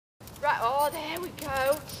oh, there we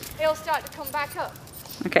go. He'll start to come back up.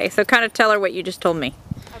 Okay, so kind of tell her what you just told me.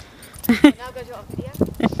 Okay. Now go to our video.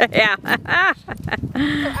 Yeah.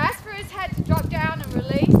 So ask for his head to drop down and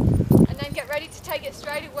release, and then get ready to take it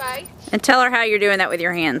straight away. And tell her how you're doing that with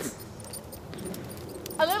your hands.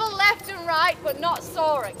 A little left and right, but not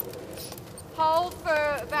soaring. Hold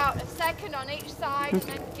for about a second on each side, and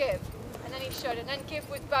then give. And then he should. And then give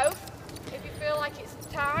with both if you feel like it's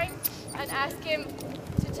time, and ask him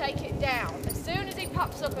to take it down. As soon as he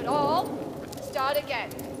pops up at all, start again.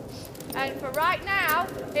 And for right now,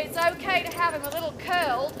 it's okay to have him a little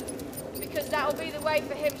curled, because that will be the way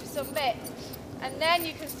for him to submit. And then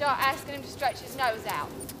you can start asking him to stretch his nose out.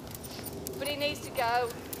 But he needs to go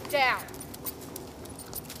down.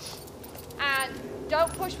 And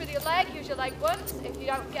don't push with your leg, use your leg once. If you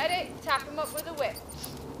don't get it, tap him up with a whip.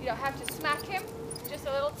 You don't have to smack him, just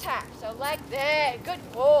a little tap. So leg there,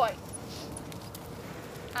 good boy.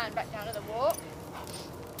 And back down to the walk.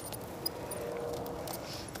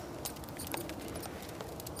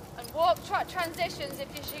 And walk transitions, if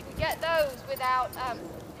you can get those without him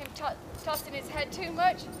tossing his head too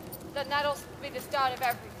much, then that'll be the start of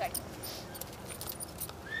everything.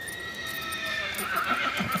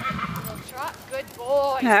 Little trot, good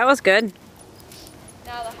boy. That was good.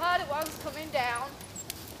 Now the harder one's coming down.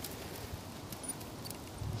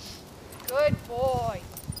 Good boy.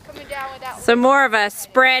 Coming down with that. So more of a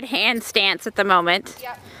spread hand stance at the moment.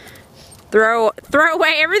 Yep. Throw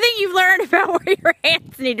away everything you've learned about where your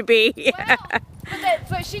hands need to be. Well,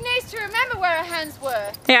 but she needs to remember where her hands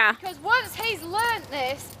were. Yeah. Because once he's learned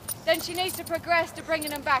this, then she needs to progress to bringing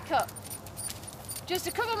them back up. Just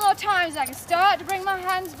a couple more times I can start to bring my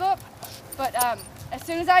hands up, but as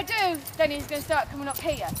soon as I do, then he's going to start coming up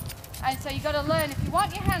here. And so you've got to learn, if you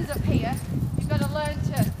want your hands up here, you've got to learn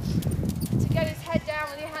to get his head down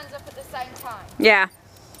with your hands up at the same time. Yeah.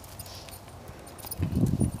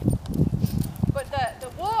 But the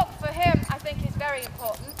walk for him, I think, is very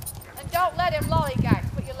important. And don't let him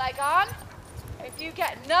lollygag. Put your leg on. If you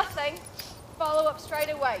get nothing, follow up straight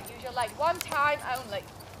away. Use your leg one time only.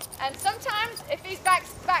 And sometimes, if he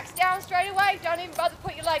backs down straight away, don't even bother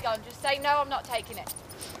put your leg on. Just say, no, I'm not taking it.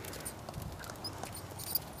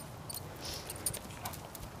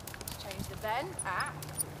 Change the bend.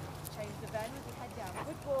 Change the bend with your head down.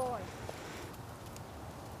 Good boy.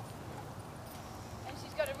 And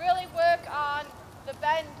she's got to really work on the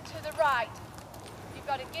bend to the right. You've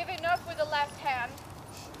got to give enough with the left hand.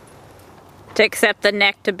 To accept the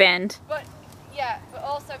neck to bend. But, yeah, but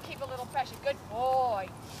also keep a little pressure. Good boy.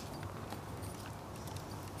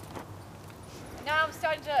 And now I'm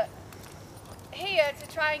starting to, here, to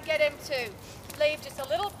try and get him to leave just a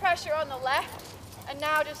little pressure on the left. And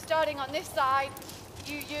now just starting on this side,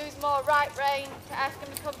 you use more right rein to ask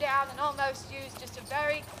him to come down, and almost use just a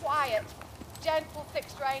very quiet, gentle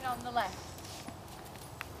fixed rein on the left.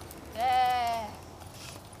 There.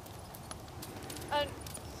 And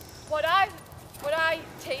what I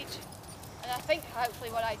teach, and I think hopefully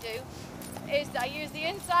what I do, is that I use the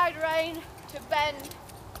inside rein to bend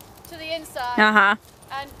to the inside.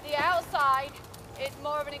 And the outside is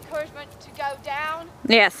more of an encouragement to go down.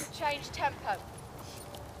 Yes. Change tempo.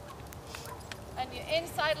 And your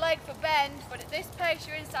inside leg for bend, but at this pace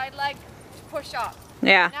your inside leg to push up.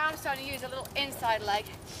 Yeah. Now I'm starting to use a little inside leg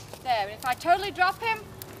there. And if I totally drop him,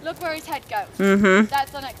 look where his head goes. Mm-hmm.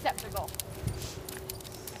 That's unacceptable.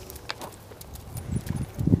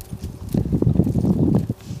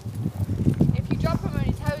 If you drop him and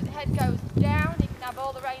his head goes down, he can have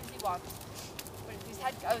all the reins he wants. But if his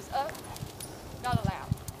head goes up, not allowed.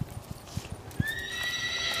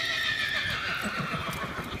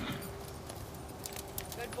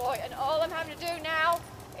 Good boy. And all I'm having to do now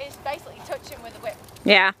is basically touch him with a whip.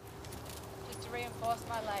 Yeah. Just to reinforce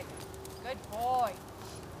my leg. Good boy.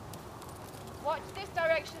 Watch this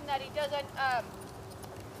direction that he doesn't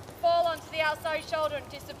fall onto the outside shoulder and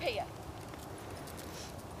disappear.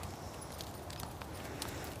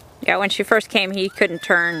 Yeah, when she first came, he couldn't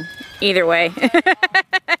turn either way.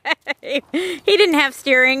 He didn't have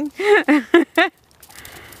steering.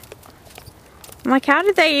 I'm like, how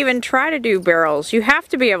did they even try to do barrels? You have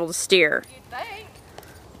to be able to steer. You'd think.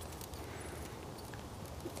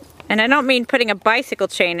 And I don't mean putting a bicycle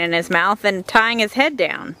chain in his mouth and tying his head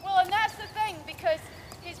down. Well, and that's the thing, because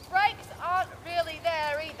his brakes aren't really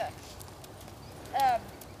there either.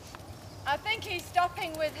 I think he's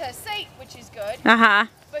stopping with her seat, which is good. Uh-huh.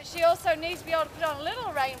 But she also needs to be able to put on a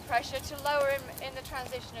little rein pressure to lower him in the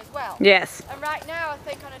transition as well. Yes. And right now, I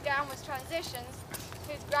think on a downwards transitions,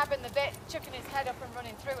 he's grabbing the bit, chucking his head up and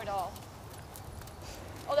running through it all.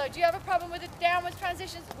 Although, do you have a problem with the downwards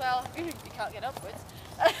transitions? Well, you can't get upwards.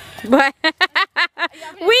 But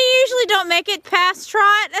we usually don't make it past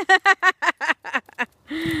trot.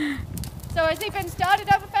 So has he been started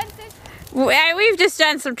over fences? We've just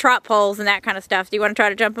done some trot poles and that kind of stuff. Do you want to try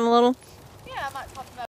to jump him a little? Yeah, I might pop him over.